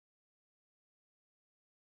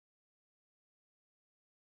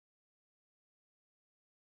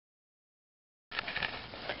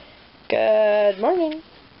Good morning.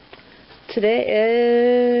 Today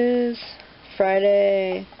is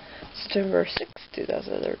Friday, September 6th,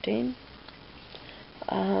 2013.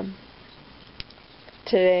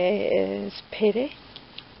 Today is payday.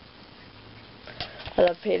 I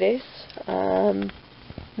love paydays.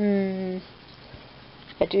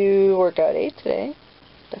 I do work out 8 today.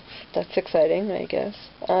 That's exciting, I guess.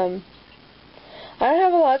 I don't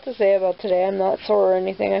have a lot to say about today. I'm not sore or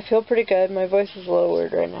anything. I feel pretty good. My voice is a little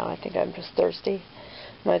weird right now. I think I'm just thirsty.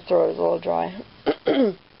 My throat is a little dry.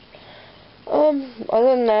 Other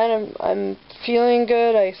than that, I'm feeling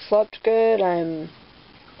good. I slept good. I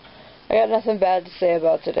got nothing bad to say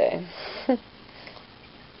about today.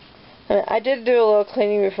 I did do a little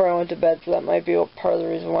cleaning before I went to bed, so that might be part of the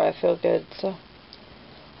reason why I feel good. So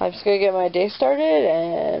I'm just gonna get my day started,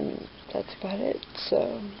 and that's about it.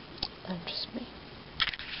 So I'm just me.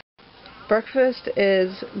 Breakfast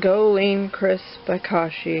is Go Lean Crisp by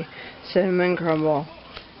Kashi cinnamon crumble,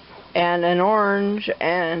 and an orange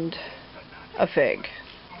and a fig.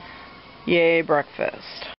 Yay,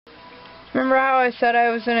 breakfast. Remember how I said I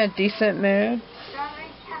was in a decent mood?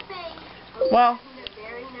 Well,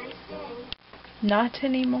 not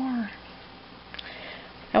anymore.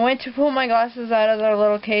 I went to pull my glasses out of their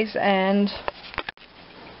little case, and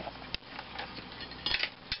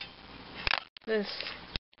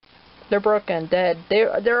they're broken, dead. They've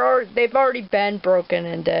already been broken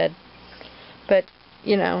and dead. But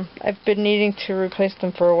you know, I've been needing to replace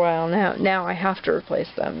them for a while now. Now I have to replace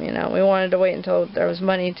them. You know, we wanted to wait until there was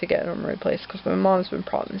money to get them replaced because my mom's been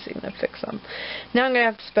promising to fix them. Now I'm gonna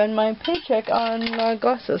have to spend my paycheck on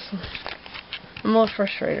glasses. I'm a little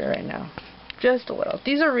frustrated right now. Just a little.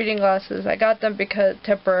 These are reading glasses. I got them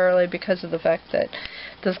temporarily because of the fact that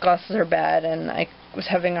those glasses are bad and I was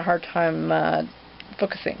having a hard time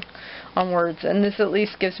focusing on words. And this at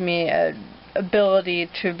least gives me a ability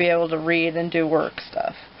to be able to read and do work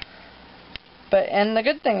stuff. And the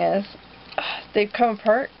good thing is, they've come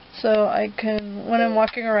apart, so I can, when I'm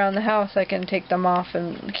walking around the house, I can take them off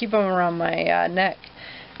and keep them around my neck.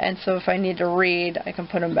 And so if I need to read, I can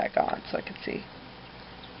put them back on so I can see.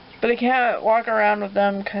 But I can't walk around with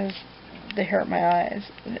them because they hurt my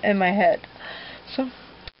eyes and my head. So,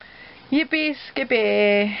 yippee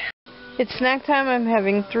skippy. It's snack time. I'm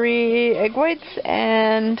having 3 egg whites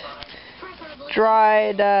and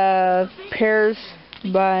dried pears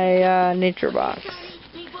by Nature Box.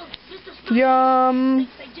 Yum!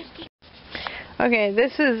 Okay,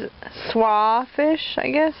 this is Swafish, I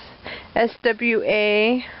guess.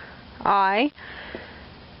 S-W-A-I.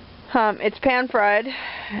 It's pan fried,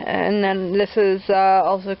 and then this is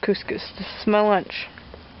also couscous. This is my lunch.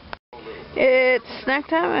 It's snack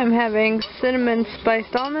time. I'm having cinnamon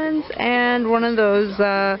spiced almonds and one of those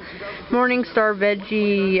Morningstar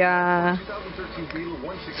veggie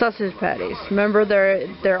sausage patties. Remember,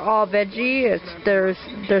 they're all veggie.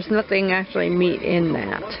 There's nothing actually meat in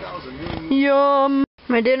that. Yum!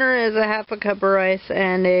 My dinner is a half a cup of rice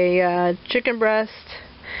and a chicken breast.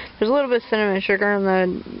 There's a little bit of cinnamon sugar in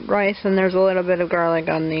the rice, and there's a little bit of garlic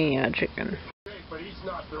on the chicken.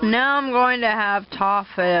 Now I'm going to have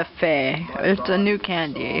toffee. It's a new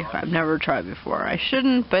candy I've never tried before. I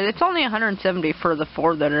shouldn't, but it's only 170 for the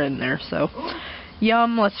 4 that are in there, so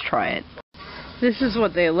yum, let's try it. This is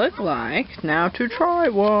what they look like. Now to try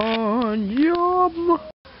one. Yum!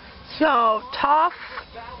 So, toffee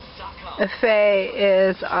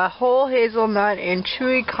is a whole hazelnut and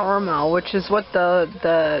chewy caramel, which is what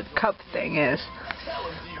the cup thing is,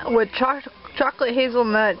 with chocolate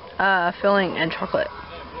hazelnut filling and chocolate.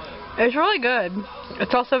 It's really good.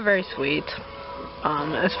 It's also very sweet.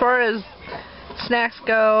 As far as snacks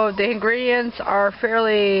go, the ingredients are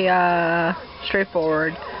fairly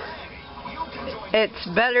straightforward. It's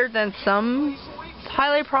better than some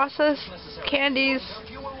highly processed candies.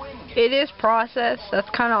 It is processed. That's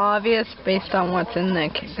kind of obvious based on what's in the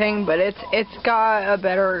thing, but it's got a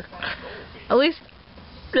better, at least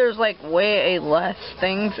there's like way less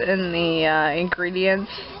things in the ingredients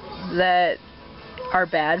that are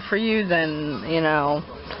bad for you than, you know,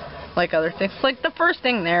 like other things. Like the first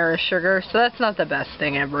thing there is sugar, so that's not the best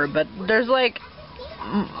thing ever, but there's like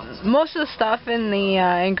most of the stuff in the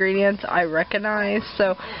ingredients I recognize.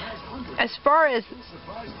 So as far as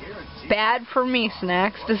bad for me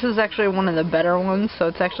snacks, this is actually one of the better ones, so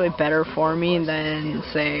it's actually better for me than,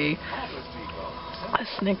 say, a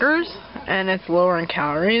Snickers, and it's lower in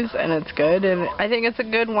calories, and it's good, and I think it's a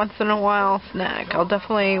good once in a while snack. I'll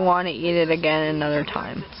definitely want to eat it again another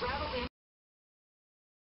time.